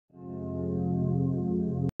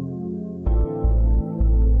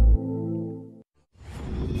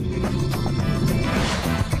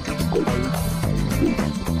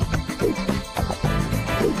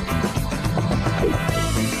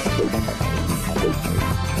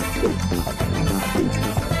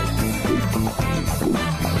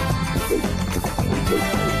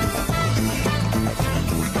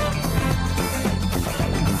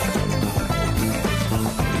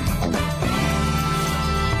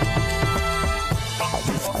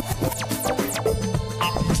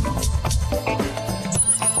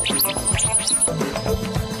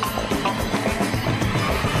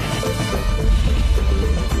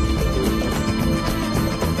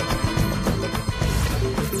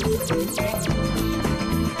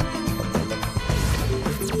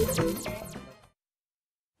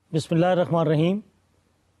بسم اللہ الرحمن الرحیم۔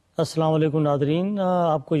 السلام علیکم ناظرین،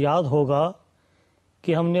 آپ کو یاد ہوگا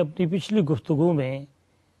کہ ہم نے اپنی پچھلی گفتگو میں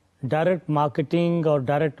ڈائریکٹ مارکیٹنگ اور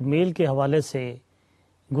ڈائریکٹ میل کے حوالے سے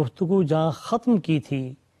گفتگو جہاں ختم کی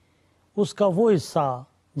تھی، اس کا وہ حصہ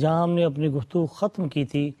جہاں ہم نے اپنی گفتگو ختم کی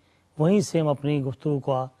تھی وہیں سے ہم اپنی گفتگو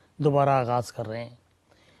کا دوبارہ آغاز کر رہے ہیں۔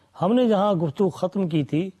 ہم نے جہاں گفتگو ختم کی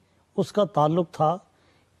تھی اس کا تعلق تھا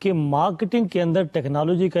کہ مارکیٹنگ کے اندر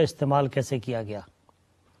ٹیکنالوجی کا استعمال کیسے کیا گیا،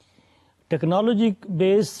 ٹیکنالوجی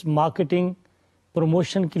بیس مارکیٹنگ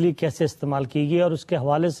پروموشن کے لیے کیسے استعمال کی گئی، اور اس کے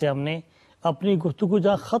حوالے سے ہم نے اپنی گفتگو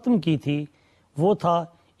جہاں ختم کی تھی وہ تھا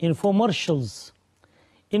انفومرشلز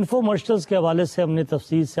کے حوالے سے ہم نے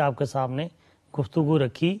تفصیل سے آپ کے سامنے گفتگو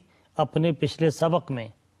رکھی اپنے پچھلے سبق میں۔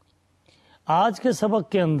 آج کے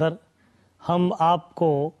سبق کے اندر ہم آپ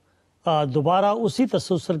کو دوبارہ اسی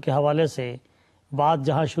تسلسل کے حوالے سے بات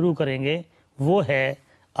جہاں شروع کریں گے وہ ہے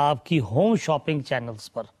آپ کی ہوم شاپنگ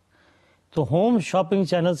چینلز پر۔ تو ہوم شاپنگ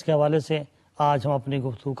چینلز کے حوالے سے آج ہم اپنی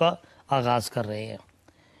گفتگو کا آغاز کر رہے ہیں۔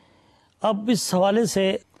 اب اس حوالے سے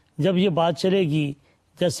جب یہ بات چلے گی،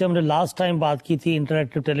 جیسے ہم نے لاسٹ ٹائم بات کی تھی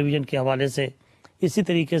انٹریکٹیو ٹیلی ویژن کے حوالے سے، اسی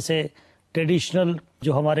طریقے سے ٹریڈیشنل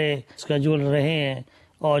جو ہمارے اسکیجول رہے ہیں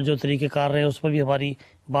اور جو طریقہ کار رہے ہیں اس پر بھی ہماری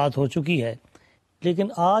بات ہو چکی ہے، لیکن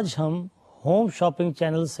آج ہم ہوم شاپنگ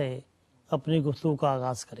چینل سے اپنی گفتگو کا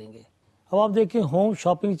آغاز کریں گے۔ اب آپ دیکھیں، ہوم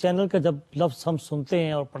شاپنگ چینل کا جب لفظ ہم سنتے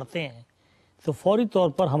ہیں اور پڑھتے ہیں تو فوری طور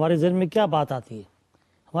پر ہمارے ذہن میں کیا بات آتی ہے؟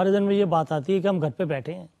 ہمارے ذہن میں یہ بات آتی ہے کہ ہم گھر پہ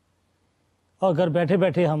بیٹھے ہیں اور گھر بیٹھے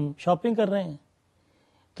بیٹھے ہم شاپنگ کر رہے ہیں۔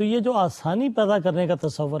 تو یہ جو آسانی پیدا کرنے کا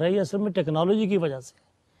تصور ہے یہ اصل میں ٹیکنالوجی کی وجہ سے،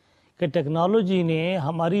 کہ ٹیکنالوجی نے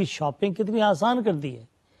ہماری شاپنگ کتنی آسان کر دی ہے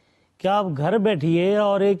کہ آپ گھر بیٹھیے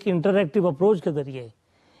اور ایک انٹریکٹیو اپروچ کے ذریعے،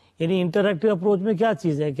 یعنی انٹریکٹیو اپروچ میں کیا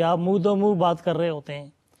چیز ہے کہ آپ منہ دو منہ بات کر رہے ہوتے ہیں،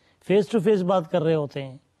 فیس ٹو فیس بات کر رہے ہوتے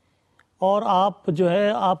ہیں، اور آپ جو ہے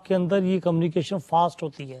آپ کے اندر یہ کمیونیکیشن فاسٹ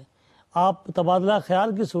ہوتی ہے، آپ تبادلہ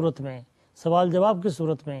خیال کی صورت میں، سوال جواب کی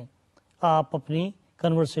صورت میں آپ اپنی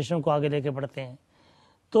کنورسیشن کو آگے لے کے بڑھتے ہیں۔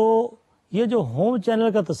 تو یہ جو ہوم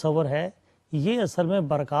چینل کا تصور ہے یہ اصل میں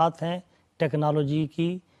برکات ہیں ٹیکنالوجی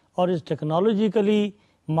کی، اور اس ٹیکنالوجیکلی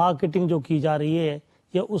مارکیٹنگ جو کی جا رہی ہے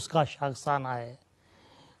یہ اس کا شاخسانہ ہے۔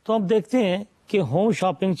 تو ہم دیکھتے ہیں کہ ہوم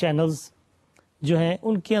شاپنگ چینلز جو ہیں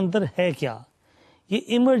ان کے اندر ہے کیا۔ یہ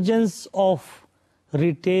emergence of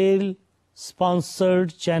retail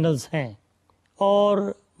sponsored channels ہیں،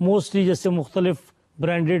 اور موسٹلی جیسے مختلف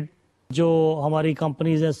برانڈڈ جو ہماری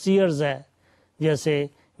کمپنیز ہیں، سیئرز ہے، جیسے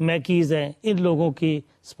میکیز ہیں، ان لوگوں کی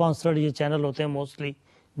سپانسرڈ یہ چینل ہوتے ہیں موسٹلی،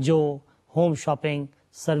 جو ہوم شاپنگ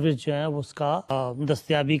سروس جو ہے اس کا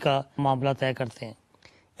دستیابی کا معاملہ طے کرتے ہیں۔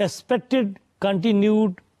 Expected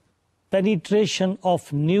continued penetration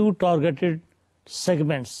of new targeted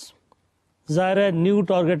segments, ظاہر ہے نیو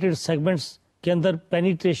ٹارگیٹڈ سیگمنٹس کے اندر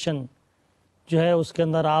پینیٹریشن جو ہے اس کے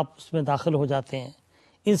اندر آپ اس میں داخل ہو جاتے ہیں۔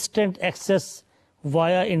 انسٹنٹ ایکسیس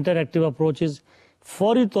وایا انٹریکٹیو اپروچز،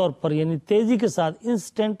 فوری طور پر یعنی تیزی کے ساتھ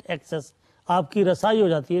انسٹنٹ ایکسیس آپ کی رسائی ہو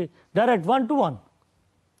جاتی ہے، ڈائریکٹ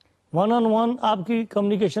ون آن ون آپ کی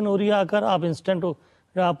کمیونیکیشن ہو رہی ہے، آ کر آپ انسٹنٹ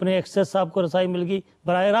اپنے ایکسیس آپ کو رسائی مل گئی،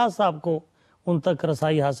 براہ راست آپ کو ان تک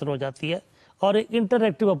رسائی حاصل ہو جاتی ہے، اور ایک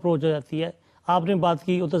انٹریکٹیو اپروچ ہو جاتی ہے۔ آپ نے بات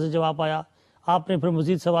کی، ادھر سے جواب آیا، آپ نے پھر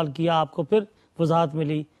مزید سوال کیا، آپ کو پھر وضاحت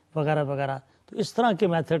ملی وغیرہ وغیرہ۔ تو اس طرح کے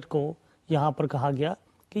میتھڈ کو یہاں پر کہا گیا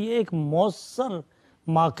کہ یہ ایک مؤثر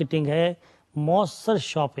مارکیٹنگ ہے، مؤثر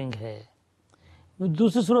شاپنگ ہے۔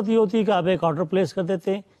 دوسری صورت یہ ہوتی ہے کہ آپ ایک آرڈر پلیس کر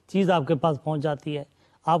دیتے ہیں، چیز آپ کے پاس پہنچ جاتی ہے،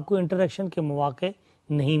 آپ کو انٹریکشن کے مواقع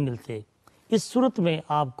نہیں ملتے۔ اس صورت میں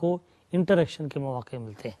آپ کو انٹریکشن کے مواقع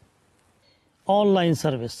ملتے ہیں۔ آن لائن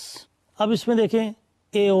سروس، اب اس میں دیکھیں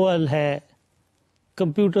AOL ہے،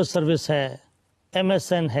 کمپیوٹر سروس ہے،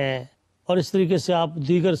 MSN ہے، اور اس طریقے سے آپ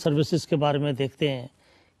دیگر سروسز کے بارے میں دیکھتے ہیں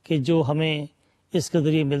کہ جو ہمیں اس کے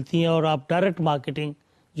ذریعے ملتی ہیں، اور آپ ڈائریکٹ مارکیٹنگ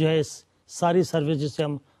جو ہے اس ساری سروس جسے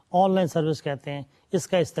ہم آن لائن سروس کہتے ہیں اس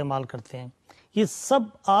کا استعمال کرتے ہیں۔ یہ سب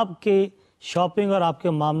آپ کے شاپنگ اور آپ کے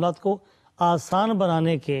معاملات کو آسان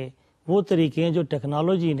بنانے کے وہ طریقے ہیں جو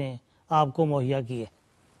ٹیکنالوجی نے آپ کو مہیا کیے۔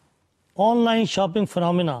 آن لائن شاپنگ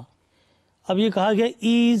فنامنا، اب یہ کہا گیا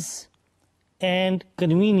ایز اینڈ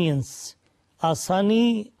کنوینئنس،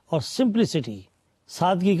 آسانی اور سمپلسٹی،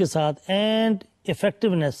 سادگی کے ساتھ، اینڈ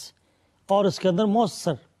افیکٹونیس، اور اس کے اندر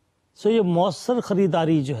مؤثر۔ سو یہ مؤثر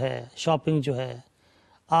خریداری جو ہے، شاپنگ جو ہے،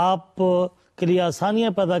 آپ کے لیے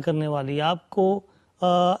آسانیاں پیدا کرنے والی، آپ کو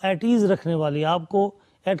ایٹ ایز رکھنے والی، آپ کو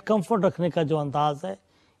ایٹ کمفرٹ رکھنے کا جو انداز ہے،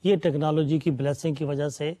 یہ ٹیکنالوجی کی بلیسنگ کی وجہ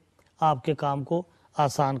سے آپ کے کام کو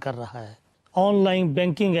آسان کر رہا ہے۔ آن لائن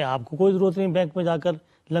بینکنگ ہے، آپ کو کوئی ضرورت نہیں بینک میں جا کر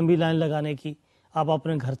لمبی لائن لگانے کی، آپ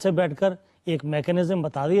اپنے گھر سے بیٹھ کر ایک میکینزم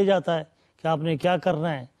بتا دیا جاتا ہے کہ آپ نے کیا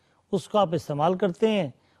کرنا ہے، اس کو آپ استعمال کرتے ہیں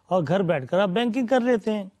اور گھر بیٹھ کر آپ بینکنگ کر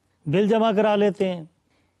لیتے ہیں، بل جمع کرا لیتے ہیں۔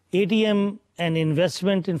 A T M and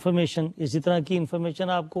investment information, اسی طرح کی انفارمیشن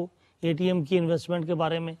آپ کو اے ٹی ایم کی انویسٹمنٹ کے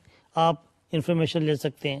بارے میں آپ انفارمیشن لے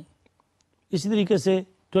سکتے ہیں۔ اسی طریقے سے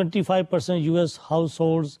 25% US house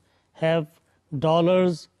holds have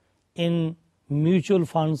dollars in mutual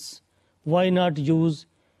funds, Y not use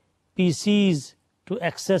PCs to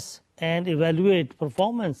access and evaluate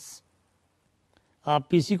performance. آپ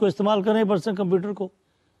پی سی کو استعمال کریں، پرسنل کمپیوٹر کو،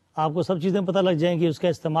 آپ کو سب چیزیں پتہ لگ جائیں گی، اس کا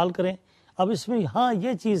استعمال کریں۔ اب اس میں ہاں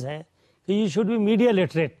یہ چیز ہے کہ you should be media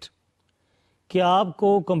literate, کہ آپ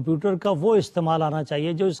کو کمپیوٹر کا وہ استعمال آنا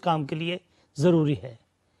چاہیے جو اس کام کے لیے ضروری ہے۔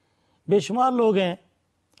 بے شمار لوگ ہیں،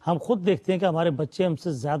 ہم خود دیکھتے ہیں کہ ہمارے بچے ہم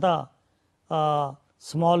سے زیادہ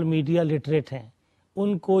اسمال میڈیا لٹریٹ ہیں،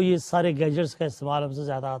 ان کو یہ سارے گیجٹس کا استعمال ہم سے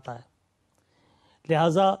زیادہ آتا ہے،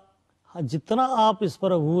 لہٰذا جتنا آپ اس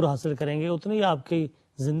پر عبور حاصل کریں گے اتنی آپ کی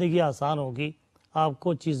زندگی آسان ہوگی، آپ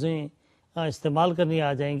کو چیزیں استعمال کرنی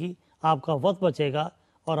آ جائیں گی، آپ کا وقت بچے گا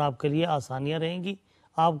اور آپ کے لیے آسانیاں رہیں گی،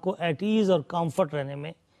 آپ کو ایٹ ایز اور کمفرٹ رہنے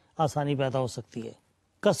میں آسانی پیدا ہو سکتی ہے۔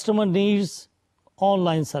 Customer needs on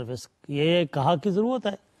line service, یہ کہا کی ضرورت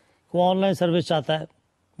ہے، وہ آن لائن سروس چاہتا ہے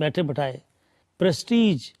بیٹھے بٹھائے۔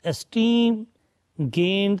 Prestige esteem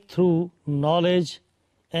گینڈ through knowledge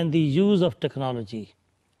and the use of technology.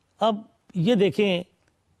 اب یہ دیکھیں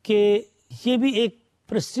کہ یہ بھی ایک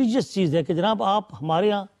پریسٹیجیس چیز ہے کہ جناب آپ ہمارے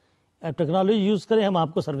یہاں ٹیکنالوجی یوز کریں، ہم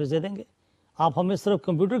آپ کو سروس دے دیں گے، آپ ہمیں صرف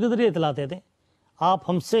کمپیوٹر کے ذریعے اطلاع دے دیں، آپ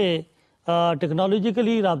ہم سے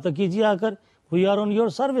ٹیکنالوجیکلی رابطہ کیجیے آ کر، we are on your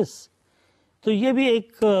service. تو یہ بھی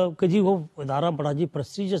ایک کہ جی وہ ادارہ بڑا جی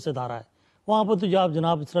پریسٹیجیس ادارہ ہے، وہاں پر تو آپ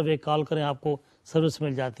جناب صرف ایک کال کریں آپ کو سروس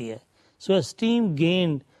مل جاتی ہے۔ سو esteem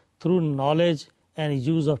گینڈ through knowledge and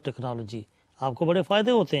use of technology, آپ کو بڑے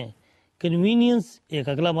فائدے ہوتے ہیں۔ کنوینئنس ایک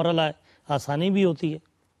اگلا مرحلہ ہے، آسانی بھی ہوتی ہے۔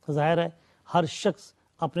 ظاہر ہے ہر شخص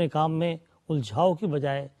اپنے کام میں الجھاؤ کی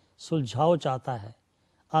بجائے سلجھاؤ چاہتا ہے،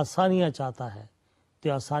 آسانیاں چاہتا ہے،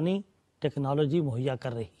 تو آسانی ٹیکنالوجی مہیا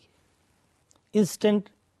کر رہی ہے۔ انسٹنٹ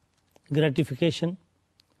گریٹیفیکیشن،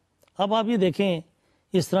 اب آپ یہ دیکھیں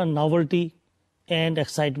اس طرح ناولٹی اینڈ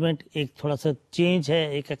ایکسائٹمنٹ، ایک تھوڑا سا چینج ہے،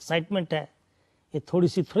 ایک ایکسائٹمنٹ ہے، یہ تھوڑی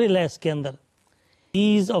سی تھرل ہے اس کے اندر۔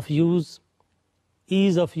 ایز آف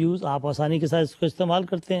یوز، آپ آسانی کے ساتھ اس کو استعمال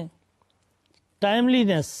کرتے ہیں۔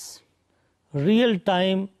 Timeliness, real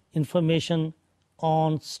time information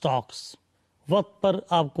on Stokes, وقت پر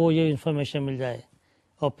آپ کو یہ انفارمیشن مل جائے،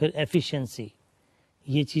 اور پھر ایفیشنسی،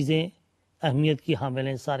 یہ چیزیں اہمیت کی حامل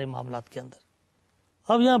ہیں سارے معاملات کے اندر۔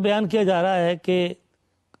 اب یہاں بیان کیا جا رہا ہے کہ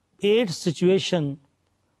 8 situation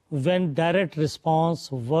when direct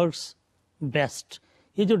response works best.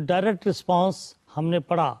 یہ جو ڈائریکٹ رسپانس ہم نے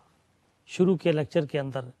پڑھا شروع کے لیکچر کے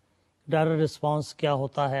اندر، ڈائریکٹ رسپانس کیا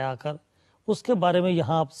ہوتا ہے آ کر، اس کے بارے میں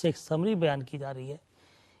یہاں آپ سے ایک سمری بیان کی جا رہی ہے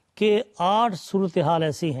کہ 8 صورتحال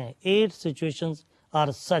ایسی ہیں، 8 سچویشنز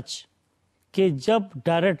آر سچ، کہ جب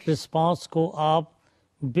ڈائریکٹ رسپانس کو آپ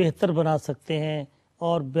بہتر بنا سکتے ہیں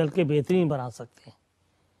اور بلکہ بہترین بنا سکتے ہیں،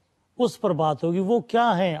 اس پر بات ہوگی۔ وہ کیا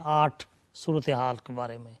ہیں 8 صورتحال کے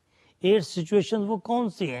بارے میں، 8 سچویشنز وہ کون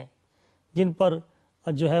سی ہیں جن پر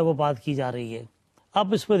جو ہے وہ بات کی جا رہی ہے۔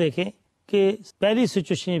 اب اس پہ دیکھیں کہ پہلی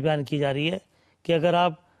سچویشن یہ بیان کی جا رہی ہے کہ اگر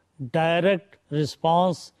آپ ڈائریکٹ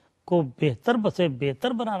رسپانس کو بہتر سے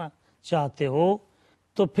بہتر بنانا چاہتے ہو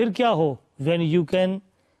تو پھر کیا ہو، when you can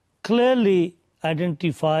clearly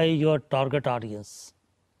identify your target audience.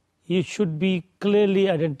 You should be clearly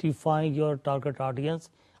identifying your target audience.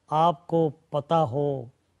 آپ کو پتا ہو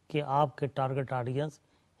کہ آپ کے ٹارگٹ آڈینس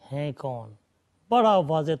ہیں کون، بڑا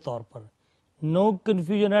واضح طور پر، no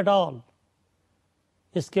confusion at all،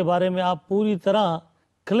 اس کے بارے میں آپ پوری طرح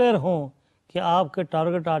کلیئر ہوں کہ آپ کے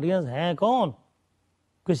ٹارگٹ آڈینس ہیں کون،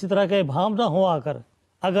 کسی طرح کا ابہام نہ ہو آ کر،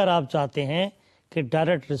 اگر آپ چاہتے ہیں کہ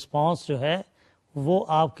ڈائریکٹ رسپانس جو ہے وہ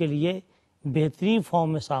آپ کے لیے بہترین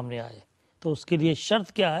فارم میں سامنے آئے۔ تو اس کے لیے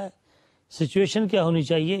شرط کیا ہے، سچویشن کیا ہونی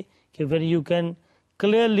چاہیے کہ when you can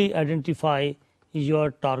clearly identify your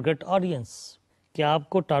target audience، کہ آپ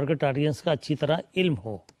کو ٹارگٹ آڈینس کا اچھی طرح علم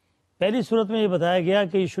ہو۔ پہلی صورت میں یہ بتایا گیا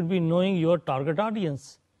کہ you should be knowing your target audience،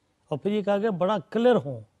 اور پھر یہ کہا گیا بڑا کلیئر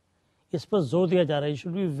ہوں، اس پر زور دیا جا رہا ہے you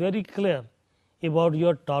should be very clear about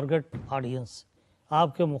your target audience،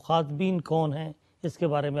 آپ کے مخاطبین کون ہیں اس کے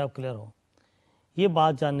بارے میں آپ کلیئر ہوں۔ یہ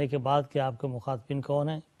بات جاننے کے بعد کہ آپ کے مخاطبین کون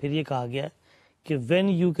ہیں، پھر یہ کہا گیا ہے کہ when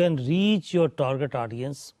you can reach your target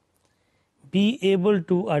audience, be able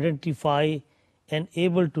to identify and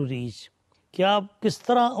able to reach، کہ آپ کس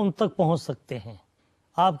طرح ان تک پہنچ سکتے ہیں،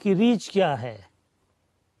 آپ کی ریچ کیا ہے،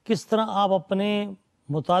 کس طرح آپ اپنے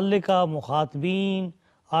متعلقہ مخاطبین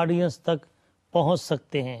آڈینس تک پہنچ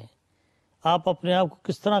سکتے ہیں، آپ اپنے آپ کو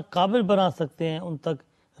کس طرح قابل بنا سکتے ہیں ان تک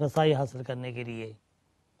رسائی حاصل کرنے کے لیے۔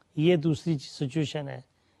 یہ دوسری سچویشن ہے،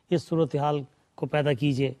 اس صورتحال کو پیدا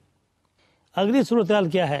کیجئے۔ اگلی صورتحال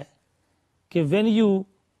کیا ہے کہ when you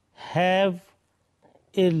have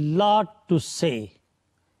a lot to say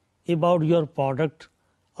about your product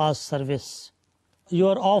or service,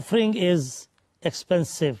 your offering is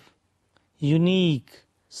expensive, unique,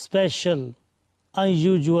 special,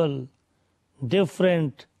 unusual,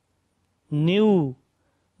 different, new,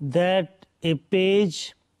 that a page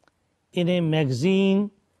in a magazine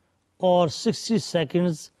or 60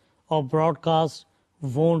 seconds of broadcast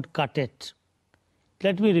won't cut it.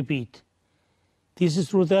 Let me repeat. تیسری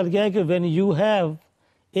صورتحال کیا ہے کہ when you have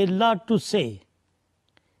a lot to say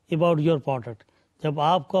about your product، جب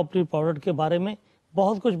آپ کو اپنی product کے بارے میں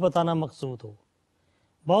بہت کچھ بتانا مقصود ہو،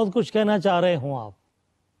 بہت کچھ کہنا چاہ رہے ہوں،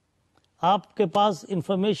 آپ کے پاس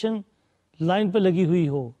انفارمیشن لائن پہ لگی ہوئی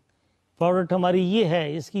ہو، پروڈکٹ ہماری یہ ہے،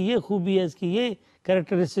 اس کی یہ خوبی ہے، اس کی یہ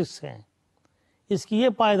کریکٹرسٹکس ہیں، اس کی یہ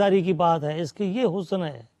پائیداری کی بات ہے، اس کی یہ حسن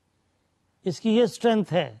ہے، اس کی یہ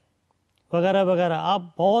اسٹرینتھ ہے، وغیرہ وغیرہ۔ آپ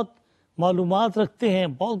بہت معلومات رکھتے ہیں،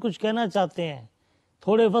 بہت کچھ کہنا چاہتے ہیں،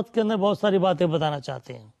 تھوڑے وقت کے اندر بہت ساری باتیں بتانا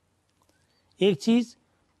چاہتے ہیں۔ ایک چیز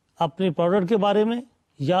اپنی پروڈکٹ کے بارے میں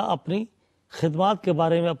یا اپنی خدمات کے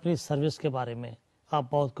بارے میں، اپنی سروس کے بارے میں آپ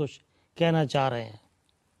بہت کچھ کہنا چاہ رہے ہیں۔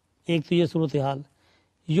 ایک تو یہ صورتحال،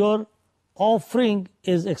 یور آفرنگ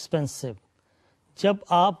از ایکسپینسو، جب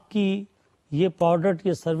آپ کی یہ پروڈکٹ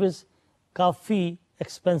یا سروس کافی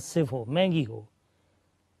ایکسپینسو ہو، مہنگی ہو،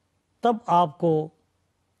 تب آپ کو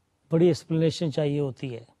بڑی ایکسپلینیشن چاہیے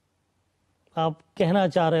ہوتی ہے، آپ کہنا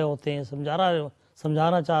چاہ رہے ہوتے ہیں،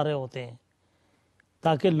 سمجھانا چاہ رہے ہوتے ہیں،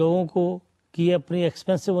 تاکہ لوگوں کو کہ اپنی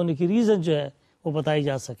ایکسپینسو ہونے کی ریزن جو ہے وہ بتائی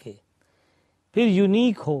جا سکے۔ پھر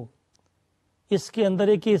یونیک ہو، اس کے اندر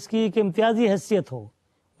اس کی ایک امتیازی حیثیت ہو،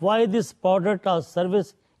 وائی دس پروڈکٹ اور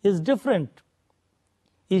service is different,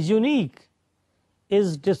 is unique,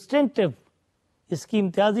 is distinctive, اس کی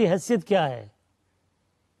امتیازی حیثیت کیا ہے،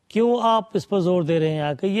 کیوں آپ اس پر زور دے رہے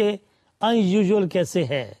ہیں کہ یہ ان یوزول کیسے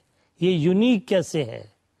ہے، یہ یونیک کیسے ہے،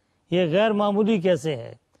 یہ غیر معمولی کیسے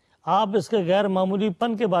ہے۔ آپ اس کے غیر معمولی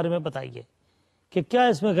پن کے بارے میں بتائیے کہ کیا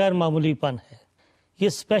اس میں غیر معمولی پن ہے، یہ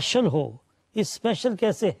اسپیشل ہو، یہ اسپیشل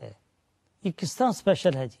کیسے ہے، یہ کس طرح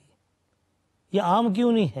اسپیشل ہے جی، یہ عام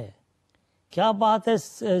کیوں نہیں ہے، کیا بات ہے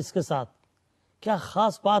اس کے ساتھ، کیا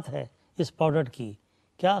خاص بات ہے اس پروڈکٹ کی،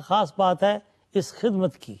 کیا خاص بات ہے اس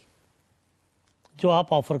خدمت کی جو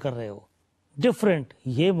آپ آفر کر رہے ہو۔ ڈفرینٹ،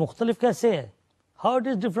 یہ مختلف کیسے ہے، how it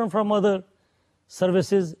is different from other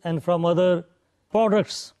services and from other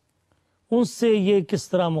products, ان سے یہ کس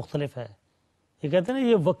طرح مختلف ہے، یہ کہتے ہیں نا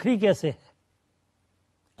یہ وکری کیسے ہے،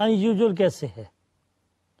 ان یوزول کیسے ہے،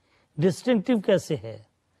 ڈسٹنکٹیو کیسے ہے،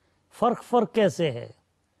 فرق کیسے ہے،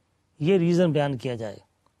 یہ ریزن بیان کیا جائے۔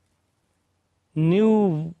 New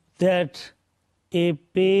that a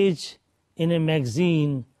page in a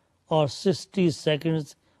magazine اور 60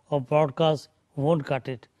 seconds of Broad cost won't cut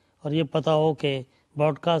it, اور یہ پتہ ہو کہ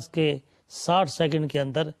براڈ کاسٹ کے 60 سیکنڈ کے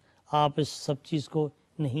اندر آپ اس سب چیز کو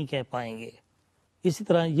نہیں کہہ پائیں گے۔ اسی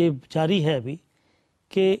طرح یہ جاری ہے ابھی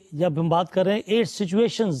کہ جب ہم بات کر رہے ہیں 8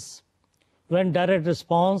 situations when direct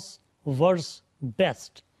response works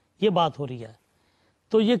best، یہ بات ہو رہی ہے،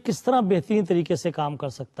 تو یہ کس طرح بہترین طریقے سے کام کر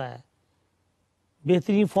سکتا ہے،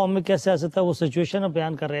 بہترین فارم میں کیسے آ سکتا ہے، وہ سچویشن ہم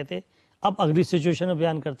بیان کر رہے تھے۔ اب اگلی سچویشن ہم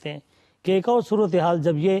بیان کرتے ہیں کہ ایک اور صورتحال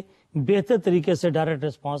جب یہ بہتر طریقے سے ڈائریکٹ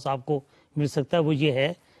رسپانس آپ کو مل سکتا ہے، وہ یہ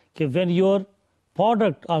ہے کہ when your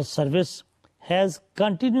product or service has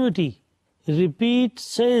continuity, repeat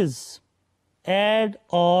sales, add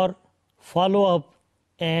or follow up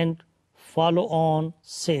and follow on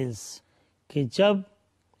sales، کہ جب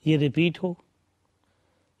یہ ریپیٹ ہو،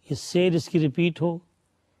 یہ سیل اس کی ریپیٹ ہو،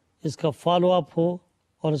 اس کا فالو اپ ہو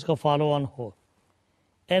اور اس کا follow on who.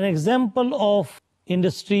 An example of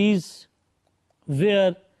industries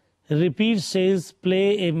where repeat sales play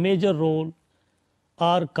a major role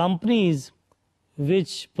are companies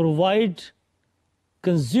which provide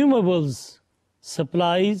consumables,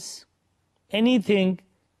 supplies, anything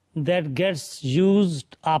that gets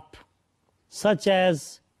used up, such as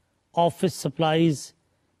office supplies,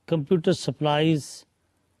 computer supplies,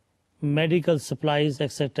 medical supplies,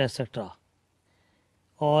 etc. etc.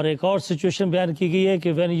 اور ایک اور situation بیان کی گئی ہے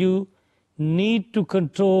کہ when you need to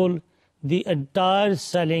control the entire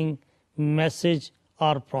selling message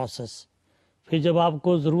or process. پھر جب آپ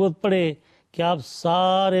کو ضرورت پڑے کہ آپ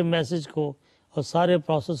سارے میسج کو اور سارے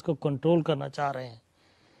پروسیس کو کنٹرول کرنا چاہ رہے ہیں,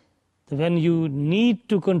 تو when you need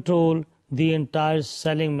to control the entire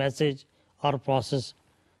selling message or process,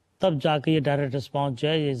 تب جا کے یہ ڈائریکٹ رسپانس جو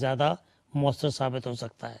ہے یہ زیادہ مؤثر ثابت ہو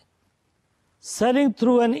سکتا ہے. Selling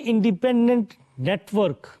through an independent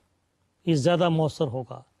network یہ زیادہ مؤثر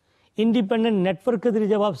ہوگا. انڈیپینڈنٹ نیٹورک کے ذریعے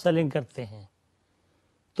جب آپ سیلنگ کرتے ہیں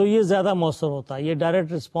تو یہ زیادہ مؤثر ہوتا ہے. یہ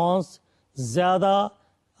ڈائریکٹ رسپانس زیادہ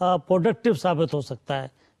پروڈکٹیو ثابت ہو سکتا ہے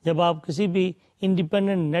جب آپ کسی بھی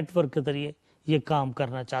انڈیپینڈنٹ نیٹورک کے ذریعے یہ کام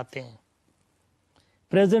کرنا چاہتے ہیں.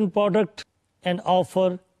 Present product and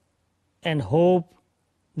offer and hope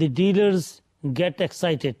the dealers get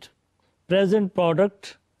excited. Present product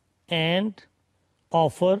and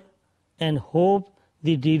offer and hope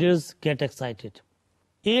the dealers get excited.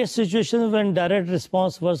 یہ situation when direct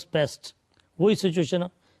response was best. وہی سچویشن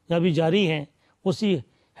جو ابھی جاری ہیں اسی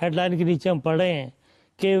ہیڈ لائن کے نیچے ہم پڑھ رہے ہیں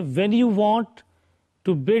کہ when you want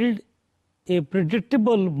to build a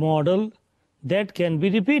predictable model that can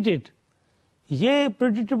be repeated. یہ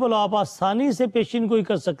پریڈکٹیبل آپ آسانی سے پیشین گوئی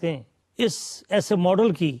کر سکتے ہیں اس ایسے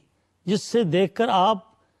ماڈل کی جس سے دیکھ کر آپ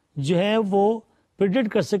جو ہیں وہ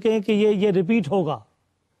پریڈکٹ کر سکیں کہ یہ ریپیٹ ہوگا.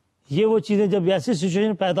 یہ وہ چیزیں جب ایسی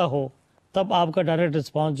سچویشن پیدا ہو تب آپ کا ڈائریکٹ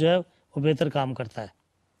رسپانس جو ہے وہ بہتر کام کرتا ہے.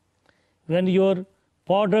 When your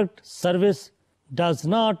product service does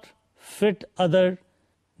not fit other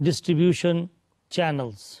distribution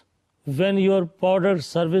channels. When your product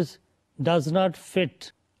service does not fit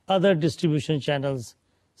other distribution channels.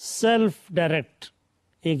 Self direct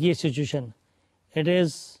ایک یہ situation. It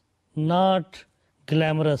is not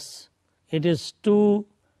glamorous. It is to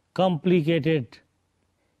complicated.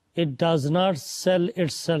 It does not sell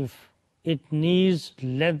itself. It needs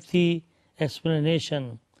lengthy explanation.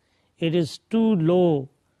 It is too low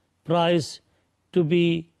price to be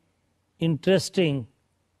interesting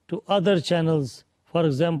to other channels. For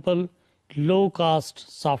example, low cost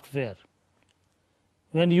software.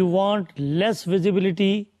 When you want less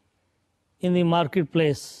visibility in the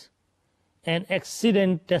marketplace, an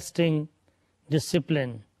accident testing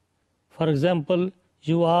discipline. For example,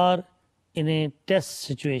 you are in a test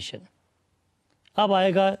situation. اب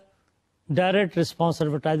آئے گا direct response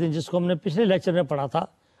advertising جس کو ہم نے پچھلے lecture میں پڑھا تھا.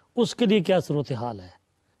 اس کے لیے کیا صورت حال ہے؟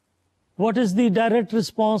 What is the direct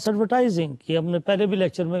response advertising? یہ ہم نے پہلے بھی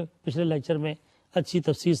پچھلے لیکچر میں اچھی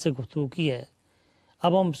تفصیل سے گفتگو کی ہے.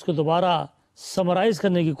 اب ہم اس کو دوبارہ سمرائز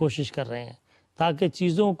کرنے کی کوشش کر رہے ہیں تاکہ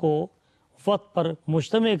چیزوں کو وقت پر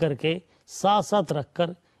مجتمع کر کے ساتھ ساتھ رکھ کر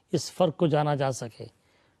اس فرق کو جانا جا سکے.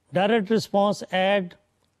 Direct response add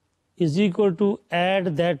is equal to ad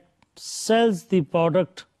that sells the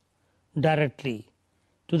product directly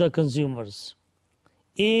to the consumers,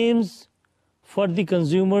 aims for the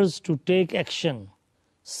consumers to take action,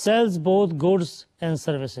 sells both goods and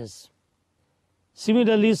services.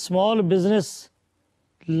 Similarly, small business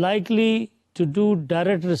likely to do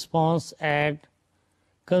direct response ad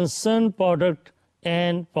concern product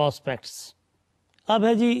and prospects. اب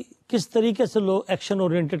ہے جی کس طریقے سے لوگ action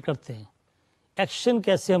oriented کرتے ہیں. Action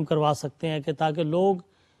کیسے ہم کروا سکتے ہیں کہ تاکہ لوگ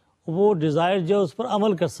وہ ڈیزائر جو اس پر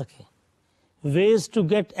عمل کر سکیں. Ways to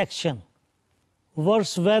get action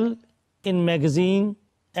works well in magazine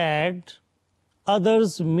add.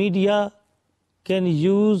 Others media can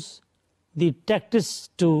use the tactics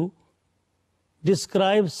to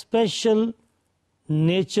describe special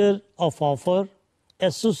nature of offer,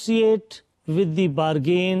 associate with the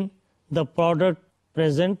bargain the product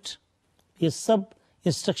present. یہ سب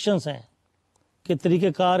انسٹرکشنس ہیں کہ طریقہ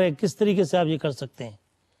کار ہے کس طریقے سے آپ یہ کر سکتے ہیں.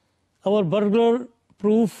 اور burglar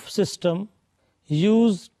proof system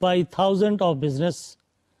used by thousands of business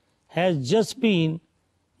has just been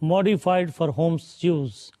modified for home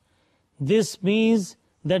use. This means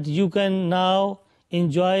that you can now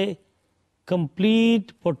enjoy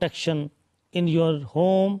complete protection in your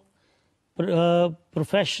home,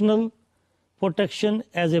 professional protection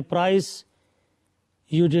as a price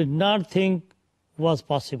you did not think was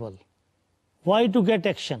possible. Why to get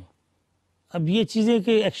action? اب یہ چیزیں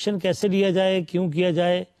کہ action کیسے لیا جائے, کیوں کیا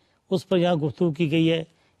جائے, اس پر یہاں گفتگو کی گئی ہے.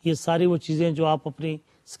 یہ ساری وہ چیزیں جو آپ اپنی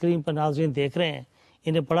اسکرین پر ناظرین دیکھ رہے ہیں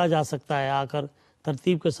انہیں پڑھا جا سکتا ہے آ کر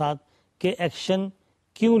ترتیب کے ساتھ کہ ایکشن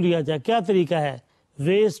کیوں لیا جائے, کیا طریقہ ہے.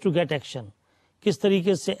 ویز ٹو گیٹ ایکشن, کس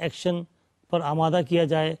طریقے سے ایکشن پر آمادہ کیا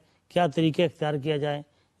جائے, کیا طریقے اختیار کیا جائے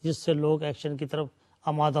جس سے لوگ ایکشن کی طرف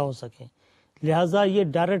آمادہ ہو سکیں. لہٰذا یہ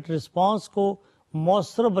ڈائریکٹ رسپانس کو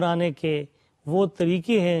مؤثر بنانے کے وہ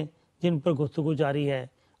طریقے ہیں جن پر گفتگو جاری ہے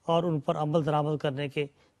اور ان پر عمل درآمد کرنے کے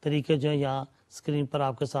طریقے جو ہیں یہاں اسکرین پر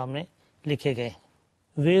آپ کے سامنے لکھے گئے.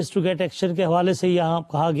 ویز ٹو گیٹ ایکشن کے حوالے سے یہاں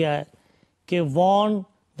کہا گیا ہے کہ Warren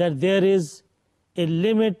that there is a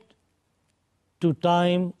limit to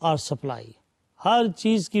time اور سپلائی. ہر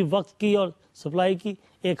چیز کی وقت کی اور سپلائی کی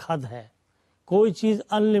ایک حد ہے. کوئی چیز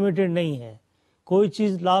ان لمیٹڈ نہیں ہے, کوئی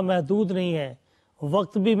چیز لامحدود نہیں ہے.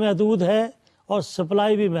 وقت بھی محدود ہے اور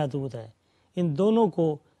سپلائی بھی محدود ہے. ان دونوں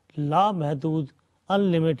کو لامحدود ان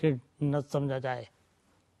لمیٹڈ نہ سمجھا جائے.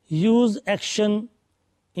 Use action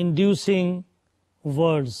inducing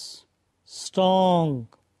words: strong,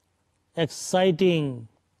 exciting,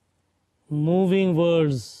 moving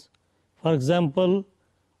words. For example,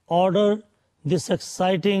 order this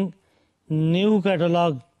exciting new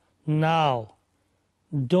catalog now.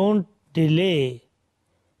 Don't delay.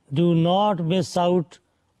 Do not miss out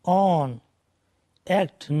on.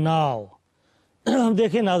 Act now.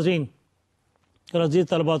 دیکھیں ناظرین اور عزیز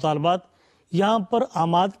طلباء و طالبات, یہاں پر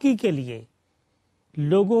آمادگی کے لیے,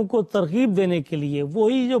 لوگوں کو ترغیب دینے کے لیے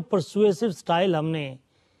وہی جو پرسویسو سٹائل ہم نے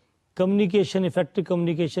کمیونیکیشن, افیکٹو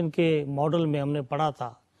کمیونیکیشن کے ماڈل میں ہم نے پڑھا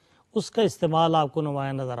تھا, اس کا استعمال آپ کو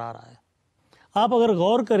نمایاں نظر آ رہا ہے. آپ اگر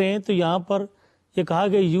غور کریں تو یہاں پر یہ کہا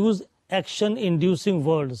گیا یوز ایکشن انڈیوسنگ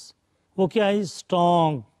ورڈز. وہ کیا ہے؟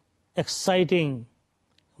 Strong, exciting,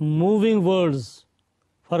 moving words.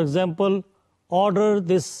 For example, order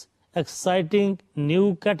this exciting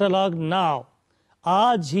new catalogue now.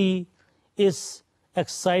 آج ہی اس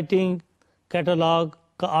ایکسائٹنگ کیٹالاگ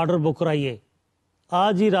کا آرڈر بک کرائیے.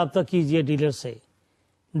 آج ہی رابطہ کیجئے ڈیلر سے.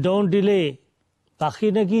 ڈونٹ ڈیلے,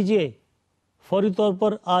 تاخیر نہ کیجیے, فوری طور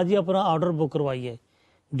پر آج ہی اپنا آرڈر بک کروائیے.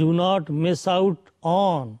 Do not miss out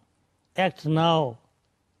on, act now.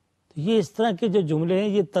 یہ اس طرح کے جو جملے ہیں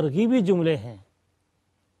یہ ترغیبی جملے ہیں.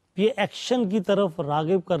 یہ ایکشن کی طرف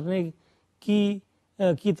راغب کرنے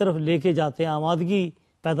کی طرف لے کے جاتے ہیں, آمادگی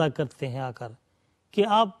پیدا کرتے ہیں آ کر کہ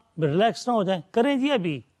آپ ریلیکس نہ ہو جائیں. کریں جی,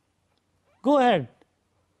 ابھی گو ہیڈ,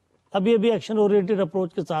 ابھی ایکشن اورینٹڈ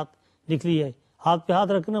اپروچ کے ساتھ نکلی ہے. ہاتھ پہ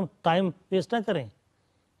ہاتھ رکھنا, ٹائم ویسٹ نہ کریں.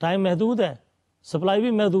 ٹائم محدود ہے, سپلائی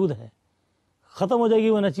بھی محدود ہے, ختم ہو جائے گی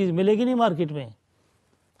ورنہ چیز ملے گی نہیں مارکیٹ میں.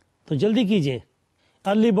 تو جلدی کیجیے.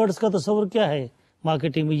 ارلی برڈز کا تصور کیا ہے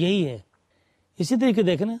مارکیٹنگ میں؟ یہی ہے. اسی طریقے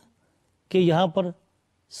دیکھنا کہ یہاں پر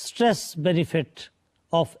stress benefit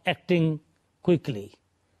of acting quickly.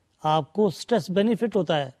 آپ کو اسٹریس بینیفٹ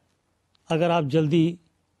ہوتا ہے اگر آپ جلدی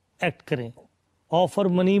ایکٹ کریں. Offer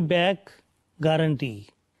money back guarantee.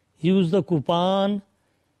 Use the coupon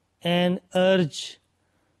and urge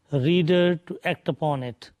reader to act upon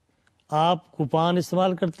it. آپ کوپان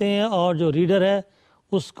استعمال کرتے ہیں اور جو ریڈر ہے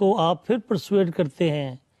اس کو آپ پھر پرسویڈ کرتے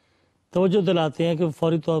ہیں, توجہ دلاتے ہیں کہ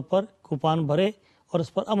فوری طور پر کوپان بھرے اور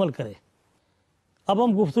اس پر عمل کرے. اب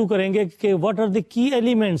ہم گفتگو کریں گے کہ واٹ آر دی کی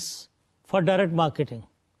elements for direct marketing.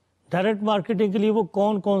 Direct marketing کے لیے وہ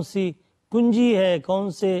کون کون سی کنجی ہے,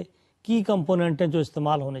 کون سے کی کمپوننٹ ہیں جو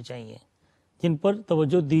استعمال ہونے چاہیے, جن پر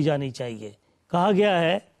توجہ دی جانی چاہیے. کہا گیا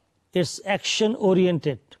ہے اٹس ایکشن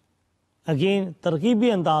اورینٹڈ. اگین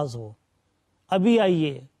ترغیبی انداز ہو. ابھی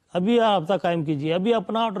آئیے, ابھی رابطہ قائم کیجیے, ابھی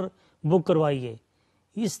اپنا آرڈر بک کروائیے.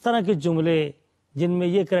 اس طرح کے جملے جن میں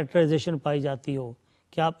یہ کریکٹرائزیشن پائی جاتی ہو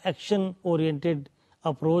کہ آپ ایکشن اورینٹڈ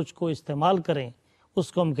اپروچ کو استعمال کریں,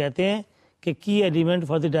 اس کو ہم کہتے ہیں کہ کی element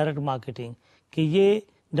for the direct marketing, کہ یہ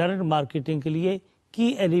ڈائریکٹ مارکیٹنگ کے لیے کی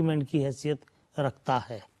ایلیمنٹ کی حیثیت رکھتا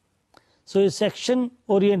ہے. سو اس action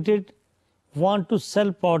oriented want to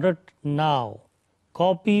sell product now.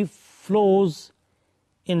 Copy flows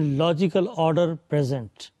in logical order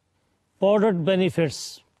present. Product benefits.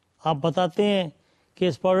 آپ بتاتے ہیں کہ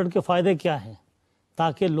اس پروڈکٹ کے فائدے کیا ہیں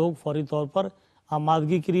تاکہ لوگ فوری طور پر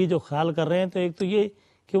آمادگی کے لیے جو خیال کر رہے ہیں, تو ایک تو یہ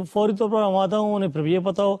کہ وہ فوری طور پر آمادہ ہوں, انہیں پھر یہ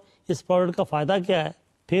پتا ہو اس پروڈکٹ کا فائدہ کیا ہے.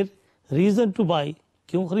 پھر ریزن ٹو بائی,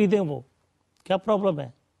 کیوں خریدیں, وہ کیا پرابلم ہے.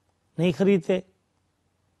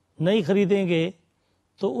 نہیں خریدیں گے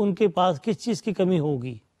تو ان کے پاس کس چیز کی کمی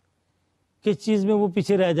ہوگی, کس چیز میں وہ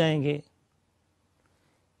پیچھے رہ جائیں گے,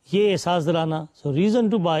 یہ احساس دلانا. سو reason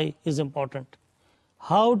to by is important.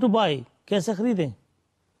 How to by, کیسے خریدیں.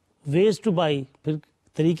 ویز ٹو بائی, پھر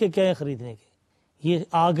طریقے کیا ہیں خریدنے کے. یہ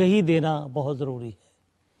آگہی دینا بہت ضروری ہے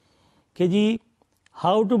کہ جی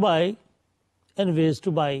how to by and ways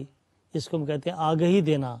to by, اس کو ہم کہتے ہیں آگہی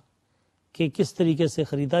دینا کہ کس طریقے سے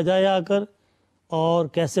خریدا جائے آ کر اور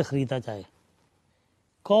کیسے خریدا جائے.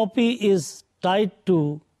 Copy is tied to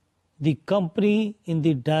the company in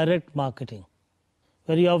the direct marketing.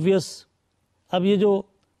 Very obvious. اب یہ جو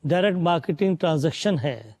ڈائریکٹ مارکیٹنگ ٹرانزیکشن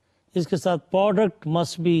ہے اس کے ساتھ product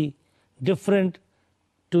must be different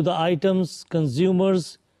to the items consumers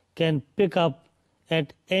can pick up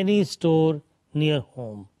at any store near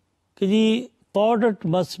home. کہ جی product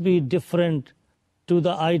must be different to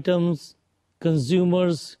the items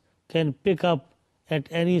consumers can pick up at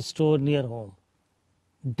any store near home.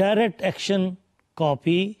 Direct action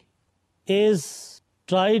copy is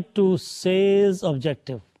tied to sales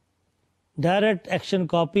objective. Direct action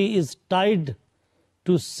copy is tied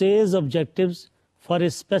to sales objectives for a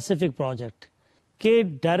specific project. کہ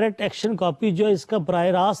direct action copy جو ہے اس کا براہ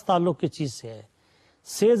راست تعلق کس چیز سے ہے؟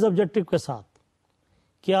 سیلز آبجیکٹو کے ساتھ.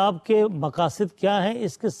 کہ آپ کے مقاصد کیا ہیں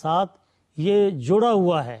اس کے ساتھ یہ جڑا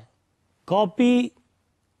ہوا ہے. کاپی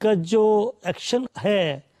کا جو ایکشن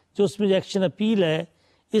ہے، جو اس میں جو ایکشن اپیل ہے،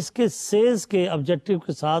 اس کے سیلز کے آبجیکٹو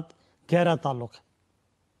کے ساتھ گہرا تعلق ہے.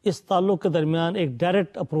 اس تعلق کے درمیان ایک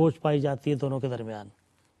ڈائریکٹ اپروچ پائی جاتی ہے دونوں کے درمیان.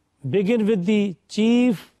 Begin with the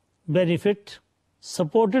chief benefit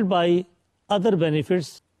supported by other benefits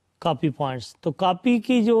copy points. تو کاپی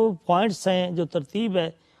کی جو پوائنٹس ہیں، جو ترتیب ہے،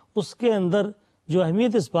 اس کے اندر جو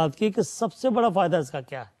اہمیت اس بات کی کہ سب سے بڑا فائدہ اس کا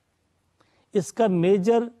کیا ہے، اس کا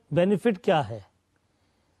میجر بینیفٹ کیا ہے.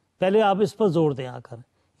 پہلے آپ اس پر زور دیں آ کر.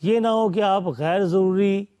 یہ نہ ہو کہ آپ غیر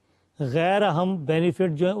ضروری غیر اہم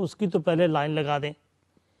بینیفٹ جو ہے اس کی تو پہلے لائن لگا دیں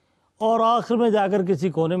اور آخر میں جا کر کسی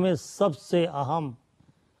کونے میں سب سے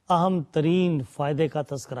اہم ترین فائدے کا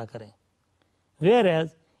تذکرہ کریں. Where as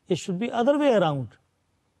it should be other way around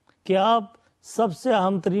کہ آپ سب سے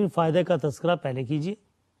اہم ترین فائدے کا تذکرہ پہلے کیجیے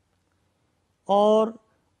اور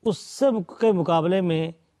اس سے کے مقابلے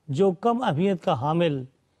میں جو کم اہمیت کا حامل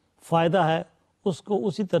فائدہ ہے اس کو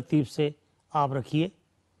اسی ترتیب سے آپ رکھیے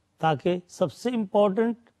تاکہ سب سے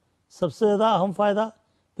امپورٹنٹ، سب سے زیادہ اہم فائدہ،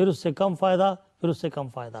 پھر اس سے کم فائدہ، پھر اس سے کم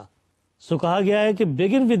فائدہ. سو کہا گیا ہے کہ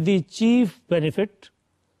begin with the chief benefit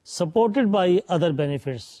supported by other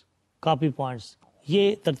benefits copy points.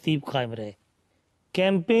 یہ ترتیب قائم رہے.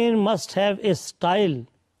 Campaign must have a style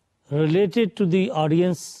related to the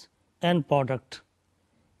audience and product,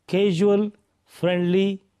 casual,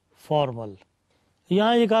 friendly, formal.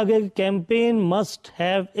 یہاں یہ کہا گیا کہ campaign must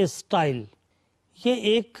have a style. یہ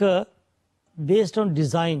ایک based on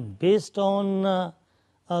design, based on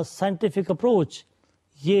scientific approach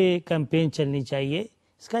یہ کیمپین چلنی چاہیے.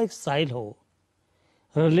 اس کا ایک style who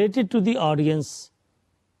related to the audience,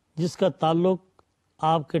 جس کا تعلق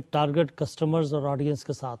آپ کے ٹارگٹ کسٹمرز اور آڈینس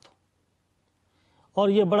کے ساتھ ہو اور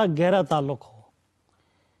یہ بڑا گہرا تعلق ہو،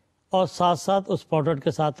 اور ساتھ ساتھ اس پروڈکٹ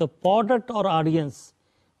کے ساتھ. پروڈکٹ اور آڈینس،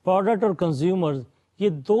 پروڈکٹ اور کنزیومرز، یہ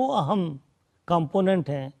دو اہم کمپوننٹ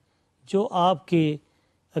ہیں جو آپ کے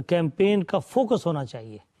کیمپین کا فوکس ہونا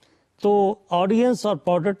چاہیے. تو آڈینس اور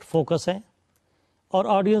پروڈکٹ فوکس ہیں، اور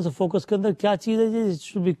آڈینس اور فوکس کے اندر کیا چیز ہے جی؟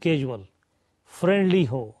 شوڈ بی کیجول، فرینڈلی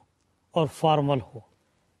ہو اور formal who.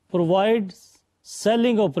 Provide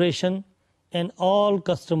selling operation and all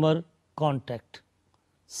customer contact.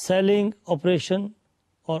 Selling operation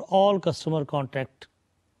اور آل customer contact.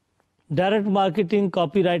 Direct marketing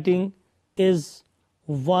copy writing is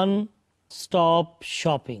one stop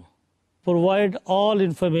shopping. Provide all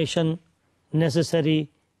information necessary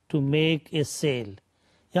to make a cell.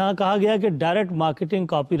 یہاں کہا گیا کہ direct marketing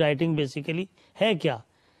copy writing basically ہے کیا؟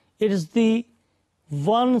 It is the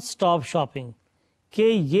one stop shopping. کہ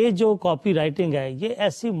یہ جو کاپی رائٹنگ ہے یہ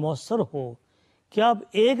ایسی مؤثر ہو کہ آپ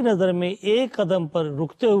ایک نظر میں ایک قدم پر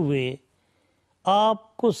رکتے ہوئے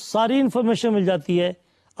آپ کو ساری انفارمیشن مل جاتی ہے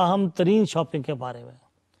اہم ترین شاپنگ کے بارے میں.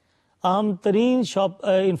 اہم ترین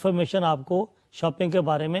انفارمیشن آپ کو شاپنگ کے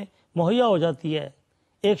بارے میں مہیا ہو جاتی ہے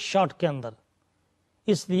ایک شاٹ کے اندر.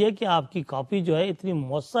 اس لیے کہ آپ کی کاپی جو ہے اتنی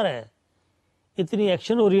مؤثر ہے، اتنی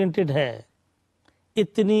ایکشن اورینٹڈ ہے،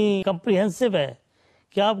 اتنی کمپریہنسو ہے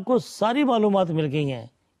کہ آپ کو ساری معلومات مل گئی ہیں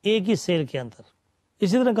ایک ہی سیل کے اندر.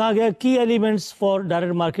 اسی طرح کہا گیا کی ایلیمنٹس فار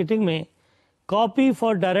ڈائریکٹ مارکیٹنگ میں copy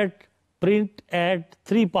for direct print add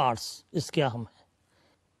 3 parts اس کے اہم ہیں.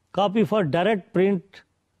 Copy for direct print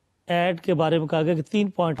add کے بارے میں کہا گیا کہ 3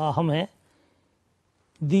 پوائنٹ اہم ہیں.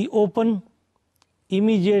 The open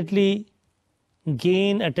immediately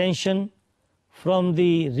gain attention from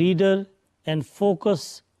the reader and focus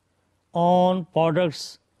on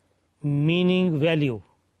products meaning value.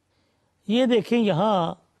 یہ دیکھیں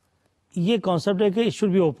یہاں یہ کانسیپٹ ہے کہ it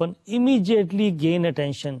should be open immediately gain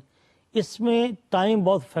attention. اس میں ٹائم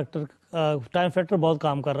فیکٹر بہت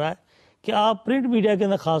کام کر رہا ہے کہ آپ پرنٹ میڈیا کے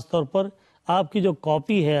اندر خاص طور پر آپ کی جو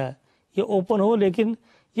کاپی ہے یہ اوپن ہو، لیکن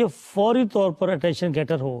یہ فوری طور پر attention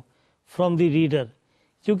getter who from the reader.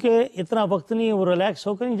 کیونکہ اتنا وقت نہیں ہے، وہ ریلیکس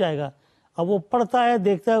ہو کر نہیں جائے گا. اب وہ پڑھتا ہے،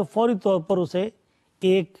 دیکھتا ہے، فوری طور پر اسے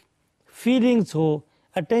ایک فیلنگس ہو،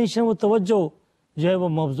 اٹینشن، وہ توجہ جو ہے وہ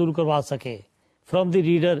مبذول کروا سکے from the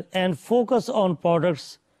reader. And focus on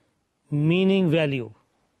products meaning value.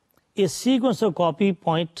 A sequence of copy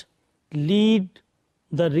point lead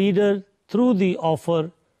the reader through the offer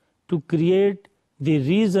to create the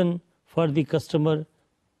reason for the customer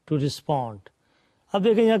to respond. اب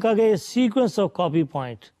دیکھیں یہاں کہا گیا سیکوینس آف کاپی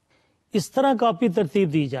پوائنٹ، اس طرح copy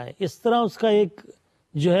ترتیب دی جائے، اس طرح اس کا ایک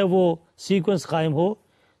جو ہے وہ سیکوینس قائم ہو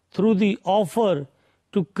through the offer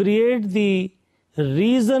to create the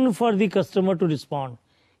reason for the customer to respond,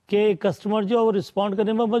 کہ کسٹمر جو وہ رسپونڈ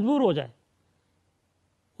کرنے میں مجبور ہو جائے،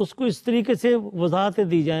 اس کو اس طریقے سے وضاحتیں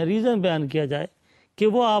دی جائیں، ریزن بیان کیا جائے کہ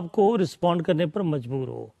وہ آپ کو رسپونڈ کرنے پر مجبور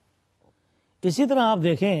ہو۔ اسی طرح آپ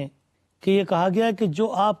دیکھیں کہ یہ کہا گیا کہ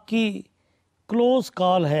جو آپ کی کلوز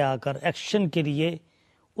کال ہے آ کر ایکشن کے لیے،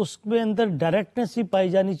 اس میں اندر ڈائریکٹنس بھی پائی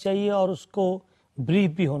جانی چاہیے اور اس کو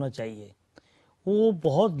بریف بھی ہونا چاہیے۔ وہ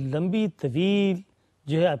بہت لمبی طویل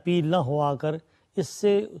جو ہے اپیل نہ ہو آ کر، اس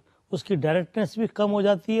سے اس کی ڈائریکٹنس بھی کم ہو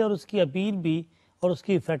جاتی ہے اور اس کی اپیل بھی اور اس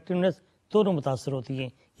کی افیکٹونیس دونوں متاثر ہوتی ہیں۔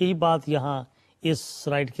 یہی بات یہاں اس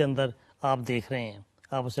سلائیڈ کے اندر آپ دیکھ رہے ہیں،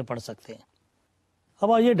 آپ اسے پڑھ سکتے ہیں۔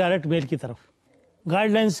 اب آئیے ڈائریکٹ میل کی طرف۔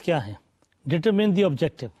 گائیڈ لائنس کیا ہیں؟ ڈٹرمن دی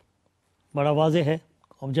آبجیکٹو، بڑا واضح ہے،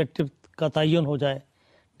 آبجیکٹو کا تعین ہو جائے۔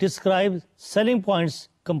 Describe selling points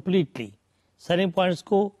completely, selling points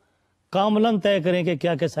کو کاملاً طے کریں کہ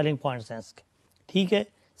کیا کیا سیلنگ پوائنٹس ہیں اس کے، ٹھیک ہے۔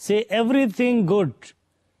 سے every thing good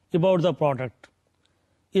about the product,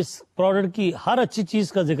 us product کی ہر اچھی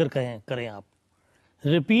چیز کا ذکر کریں آپ۔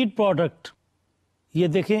 ریپیٹ پروڈکٹ، یہ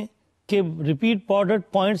دیکھیں کہ ریپیٹ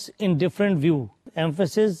پروڈکٹ پوائنٹس ان ڈفرینٹ ویو،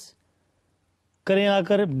 ایمفیسس کریں آ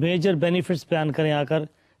کر، میجر بینیفٹس بیان کریں آ کر،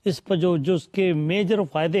 اس پر جو اس کے میجر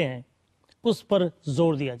فائدے ہیں اس پر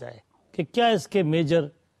زور دیا جائے کہ کیا اس کے میجر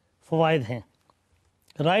فوائد ہیں۔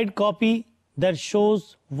 Right copy that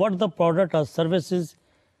shows what the product or services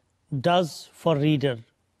does for reader،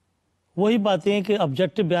 وہی باتیں کہ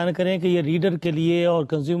آبجیکٹو بیان کریں کہ یہ ریڈر کے لیے اور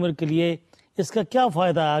کنزیومر کے لیے اس کا کیا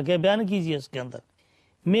فائدہ آ گیا، بیان کیجیے اس کے اندر۔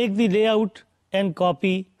 Make the lay out and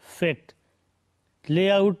copy fit, lay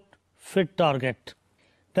out fit target.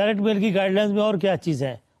 Direct mail کی گائیڈ لائنس میں اور کیا چیز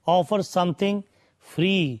ہے؟ آفر سم تھنگ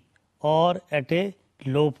فری اور ایٹ اے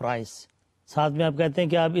لو پرائس، ساتھ میں آپ کہتے ہیں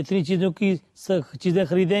کہ آپ اتنی چیزوں کی چیزیں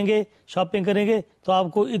خریدیں گے، شاپنگ کریں گے تو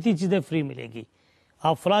آپ کو اتنی چیزیں فری ملے گی،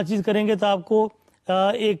 آپ فلاں چیز کریں گے تو آپ کو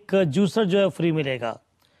ایک جوسر جو ہے فری ملے گا،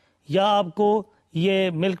 یا آپ کو یہ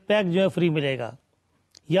ملک پیک جو ہے فری ملے گا،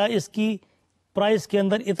 یا اس کی پرائس کے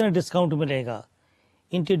اندر اتنا ڈسکاؤنٹ ملے گا۔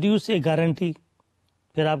 انٹروڈیوس اے گارنٹی،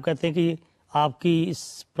 پھر آپ کہتے ہیں کہ آپ کی اس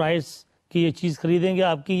پرائس کی یہ چیز خریدیں گے،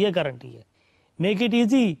 آپ کی یہ گارنٹی ہے۔ Make it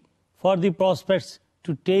easy for the prospects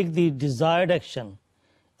to take the desired action,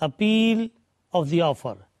 appeal of the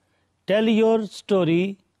offer, tell your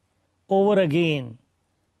story over again,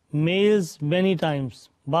 meals many Times,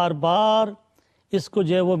 بار بار اس کو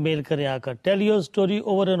جو ہے وہ میل کریں آ کر، tell your story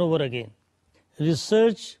over and over again.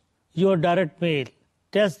 Research your direct mail,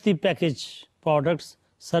 test the package, products,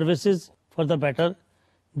 services for the better,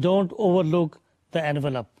 don't over look the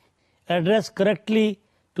envelope، address correctly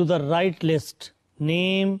to the right list,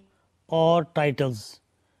 نیم اور titles.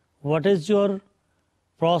 What is your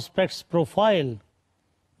prospects profile,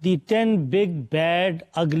 the 10 big bad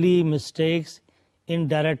ugly mistakes in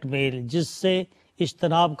direct mail, جس سے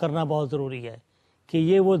اجتناب کرنا بہت ضروری ہے کہ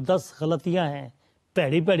یہ وہ 10 غلطیاں ہیں،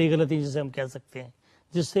 پیڑی غلطی جسے ہم کہہ سکتے ہیں،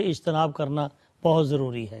 جس سے اجتناب کرنا بہت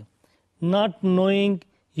ضروری ہے۔ Not knowing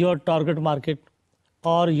your target market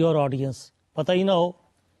اور یور آڈینس، پتہ ہی نہ ہو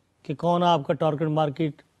کہ کون ہے آپ کا ٹارگیٹ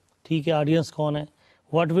مارکیٹ، ٹھیک ہے، آڈینس کون ہے۔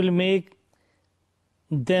 واٹ ول میک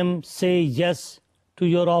دیم سے یس ٹو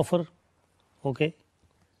یور آفر، اوکے۔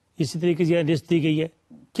 اسی طریقے سے یہ لسٹ دی گئی ہے۔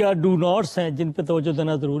 کیا ڈو ناٹس ہیں جن پہ توجہ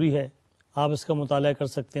دینا ضروری ہے، آپ اس کا مطالعہ کر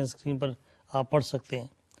سکتے ہیں، اسکرین پر آپ پڑھ سکتے ہیں۔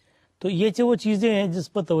 تو یہ وہ چیزیں ہیں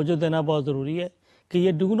جس پر توجہ دینا بہت ضروری ہے کہ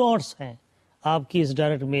یہ ڈو ناٹس ہیں آپ کی اس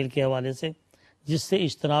ڈائریکٹ میل کے حوالے سے، جس سے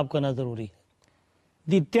اجتناب کرنا ضروری ہے۔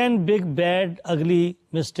 دی 10 big bad ugly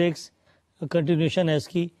mistakes، continuation ہے اس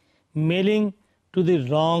کی۔ Mailing to the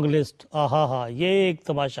wrong list, یہ ایک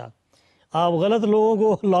تماشا، آپ غلط لوگوں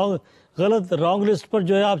کو غلط رانگ لسٹ پر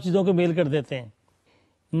جو ہے آپ چیزوں کو میل کر دیتے ہیں۔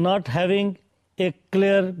 Not having a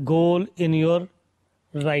clear goal in your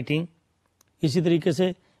writing, اسی طریقے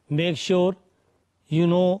سے make sure you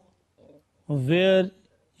know where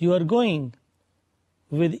you are going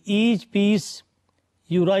with each piece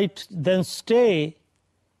you right, then stay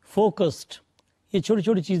focused. یہ چھوٹی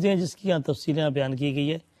چھوٹی چیزیں ہیں جس کی یہاں تفصیلیں بیان کی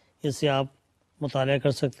گئی ہے، اس سے آپ مطالعہ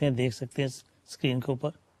کر سکتے ہیں، دیکھ سکتے ہیں اسکرین کے اوپر۔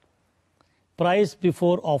 Price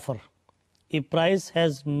before offer, a price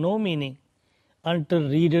has no meaning until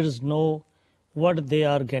readers know what they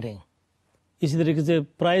are getting۔ اسی طریقے سے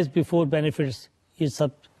پرائز بیفور بینیفٹس، یہ سب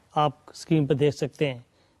آپ اسکرین پہ دیکھ سکتے ہیں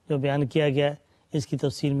جو بیان کیا گیا ہے، اس کی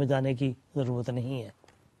تفصیل میں جانے کی ضرورت نہیں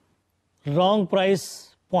ہے۔ Wrong price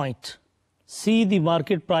point, C the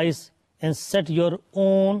market price and set your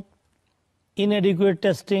own. inadequate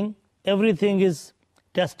testing، everything is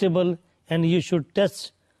testable, and you should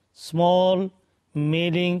test small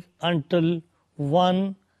mailing until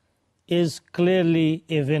one is clearly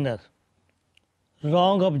a winner.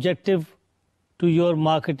 Wrong objective to your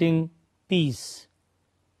marketing piece.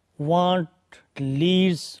 Want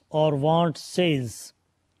leads or want sales.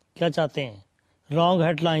 کیا چاہتے ہیں؟ Wrong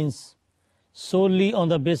headlines. Solely on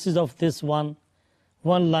the basis of this one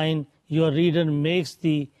line, your reader makes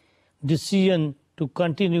the decision to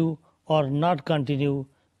continue or not continue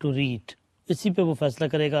to read. اسی پہ وہ فیصلہ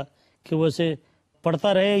کرے گا کہ وہ اسے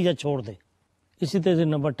پڑھتا رہے یا چھوڑ دے. اسی طرح سے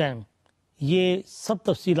نمبر 10، یہ سب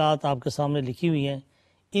تفصیلات آپ کے سامنے لکھی ہوئی ہیں.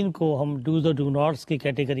 ان کو ہم ڈوز اور ڈو ناٹس کی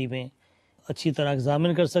کیٹیگری میں اچھی طرح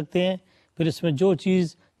ایگزامن کر سکتے ہیں. پھر اس میں جو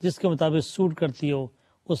چیز جس کے مطابق سوٹ کرتی ہو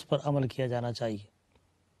اس پر عمل کیا جانا چاہیے.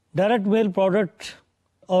 ڈائریکٹ میل پروڈکٹ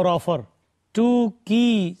اور offer. 2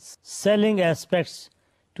 key selling aspects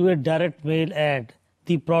to a direct mail ad.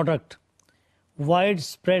 The product,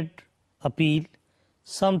 widespread appeal,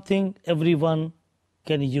 something everyone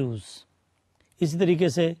can use. اسی طریقے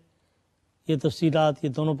سے یہ تفصیلات، یہ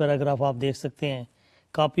دونوں پیراگراف آپ دیکھ سکتے ہیں.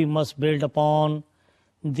 Copy must build upon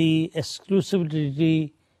the exclusivity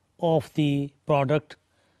of the product.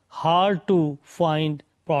 Hard to find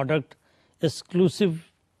product exclusive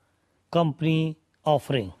company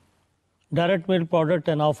offering. Direct mail product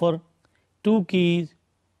and offer. 2 key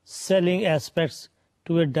selling aspects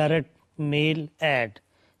to a direct mail ad.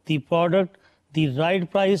 The product, the right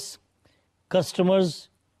price, customers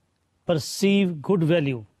perceive good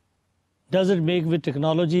value. Does it make with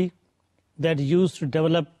technology that used to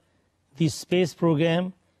develop the space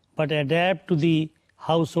program but adapt to the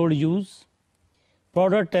household use?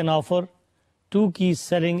 Product and offer. 2 key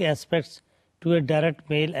selling aspects to a direct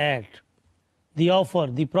mail ad. The offer,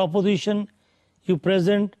 the proposition you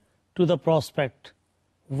present to the prospect.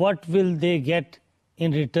 What will they get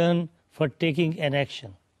in return for taking an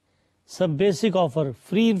action? Some basic offer,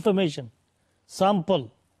 free information, sample,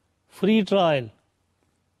 free trial.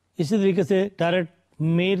 اسی طریقے سے direct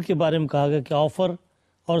mail کے بارے میں کہا گیا کہ offer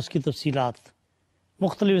اور اس کی تفصیلات.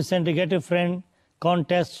 مختلف incentive, get a friend,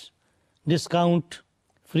 contest, discount,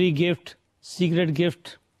 free gift, secret gift,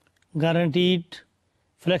 guaranteed,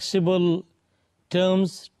 flexible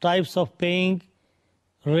terms, types of paying,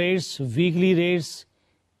 rates, weekly rates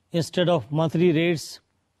instead of monthly rates,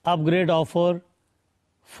 up grade offer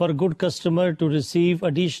for good customer to receive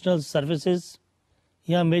additional services.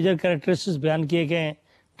 یہاں major characteristics بیان کیے گئے ہیں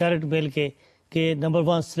direct mail کے کہ number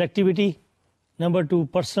 1 selectivity, number 2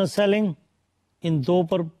 personal selling. ان 2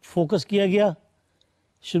 پر focus کیا گیا.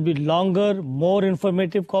 Should be longer, more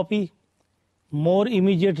informative copy, more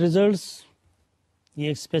immediate results. یہ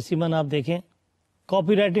ایک اسپیسیمن آپ دیکھیں.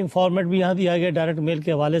 کاپی رائٹنگ فارمیٹ بھی یہاں دیا گیا ڈائریکٹ میل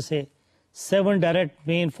کے حوالے سے. 7 ڈائریکٹ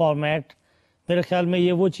مین فارمیٹ. میرے خیال میں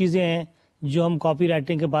یہ وہ چیزیں ہیں جو ہم کاپی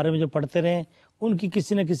رائٹنگ کے بارے میں جو پڑھتے رہے ان کی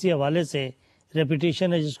کسی نہ کسی حوالے سے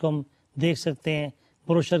ریپیٹیشن ہے جس کو ہم دیکھ سکتے ہیں.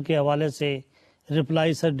 بروشر کے حوالے سے،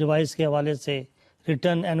 رپلائی سر ڈیوائس کے حوالے سے،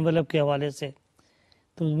 ریٹرن اینولپ کے حوالے سے،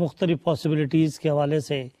 تو مختلف پاسبلٹیز کے حوالے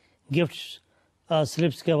سے، گفٹ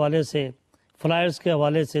سلپس کے حوالے سے، فلائرز کے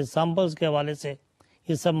حوالے سے، سیمپلز کے حوالے سے،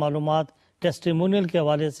 یہ سب معلومات، ٹیسٹیمونیل کے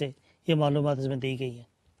حوالے سے یہ معلومات اس میں دی گئی ہیں.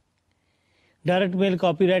 Direct mail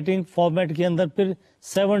copy writing format کے اندر پھر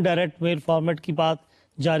 7 ڈائریکٹ میل فارمیٹ کی بات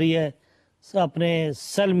جاری ہے. اپنے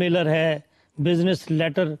سیل میلر ہے، بزنس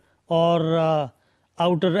لیٹر اور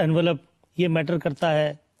آؤٹر انویلپ یہ میٹر کرتا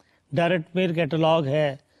ہے. ڈائریکٹ میل کیٹلاگ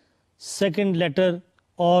ہے، سیکنڈ لیٹر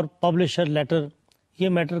اور پبلشر لیٹر یہ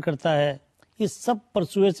میٹر کرتا ہے. یہ سب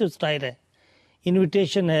پرسویسو اسٹائل ہے.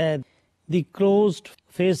 انویٹیشن ہے، دی کلوزڈ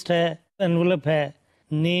فیسڈ ہے، انویلپ ہے،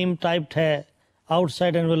 نیم ٹائپڈ ہے، آؤٹ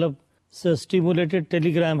سائڈ انویلپ، اسٹیمولیٹڈ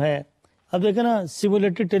ٹیلی گرام ہے. اب دیکھیں نا،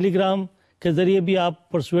 سیمولیٹڈ ٹیلی گرام کے ذریعے بھی آپ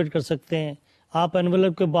پرسویٹ کر سکتے ہیں. آپ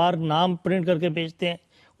انویلپ کے باہر نام پرنٹ کر کے بھیجتے ہیں،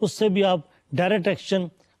 اس سے بھی آپ ڈائریکٹ ایکشن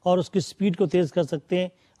اور اس کی سپیڈ کو تیز کر سکتے ہیں.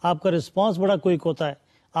 آپ کا رسپانس بڑا کوئک ہوتا ہے.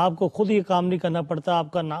 آپ کو خود یہ کام نہیں کرنا پڑتا،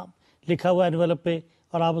 آپ کا نام لکھا ہوا ہے انویلپ پہ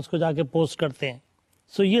اور آپ اس کو جا کے پوسٹ کرتے ہیں.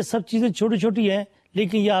 سو یہ سب چیزیں چھوٹی چھوٹی ہیں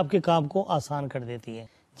لیکن یہ آپ کے کام کو آسان کر دیتی ہیں.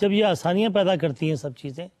 جب یہ آسانیاں پیدا کرتی ہیں سب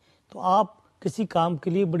چیزیں تو آپ کسی کام کے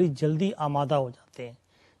لیے بڑی جلدی آمادہ ہو جاتے ہیں.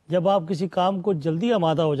 جب آپ کسی کام کو جلدی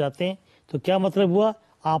آمادہ ہو جاتے ہیں تو کیا مطلب ہوا؟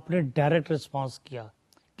 آپ نے ڈائریکٹ رسپانس کیا.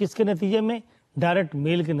 کس کے نتیجے میں؟ ڈائریکٹ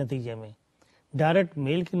میل کے نتیجے میں. ڈائریکٹ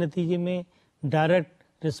میل کے نتیجے میں،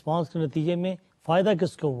 ڈائریکٹ رسپانس کے نتیجے میں فائدہ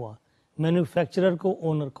کس کو ہوا؟ مینوفیکچرر کو،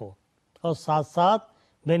 اونر کو، اور ساتھ ساتھ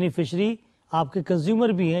بینیفیشری آپ کے کنزیومر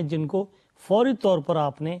بھی ہیں جن کو فوری طور پر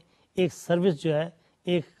آپ نے ایک سروس جو ہے،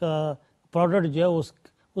 ایک پروڈکٹ جو ہے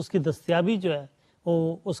اس کی دستیابی جو ہے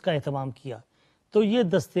وہ اس کا اہتمام کیا. تو یہ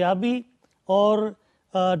دستیابی اور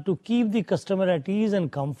to keep the customer at as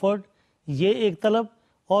and comfort, یہ ایک طلب،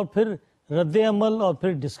 اور پھر رد عمل، اور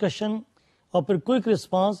پھر ڈسکشن، اور پھر کوئک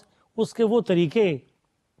رسپانس، اس کے وہ طریقے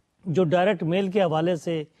جو ڈائریکٹ میل کے حوالے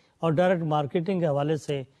سے اور ڈائریکٹ مارکیٹنگ کے حوالے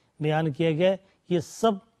سے بیان کیا گیا، یہ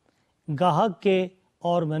سب گاہک کے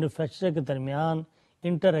اور مینوفیکچرر کے درمیان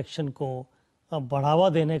انٹریکشن کو بڑھاوا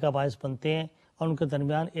دینے کا باعث بنتے ہیں، اور ان کے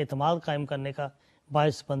درمیان اعتماد قائم کرنے کا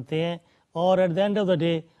باعث بنتے ہیں، اور at the and of the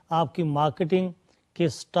day آپ کی مارکیٹنگ کے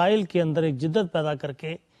سٹائل کے اندر ایک جدت پیدا کر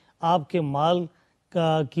کے آپ کے مال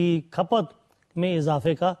کی کھپت میں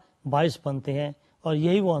اضافے کا باعث بنتے ہیں۔ اور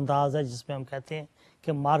یہی وہ انداز ہے جس میں ہم کہتے ہیں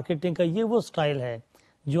کہ مارکیٹنگ کا یہ وہ سٹائل ہے،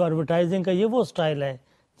 جو ایڈورٹائزنگ کا یہ وہ سٹائل ہے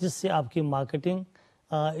جس سے آپ کی مارکیٹنگ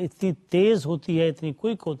اتنی تیز ہوتی ہے، اتنی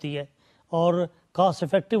کوئک ہوتی ہے، اور کاسٹ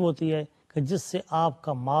افیکٹو ہوتی ہے کہ جس سے آپ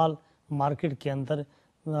کا مال مارکیٹ کے اندر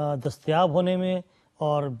دستیاب ہونے میں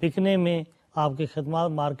اور بکنے میں، آپ کی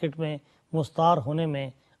خدمات مارکیٹ میں مستعار ہونے میں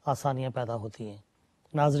آسانیاں پیدا ہوتی ہیں۔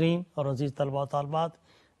 ناظرین اور عزیز طلباء و طالبات،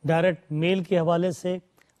 ڈائریکٹ میل کے حوالے سے،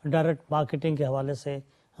 ڈائریکٹ مارکیٹنگ کے حوالے سے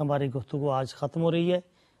ہماری گفتگو آج ختم ہو رہی ہے۔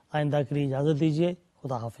 آئندہ کے لیے اجازت دیجیے۔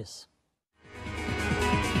 خدا حافظ۔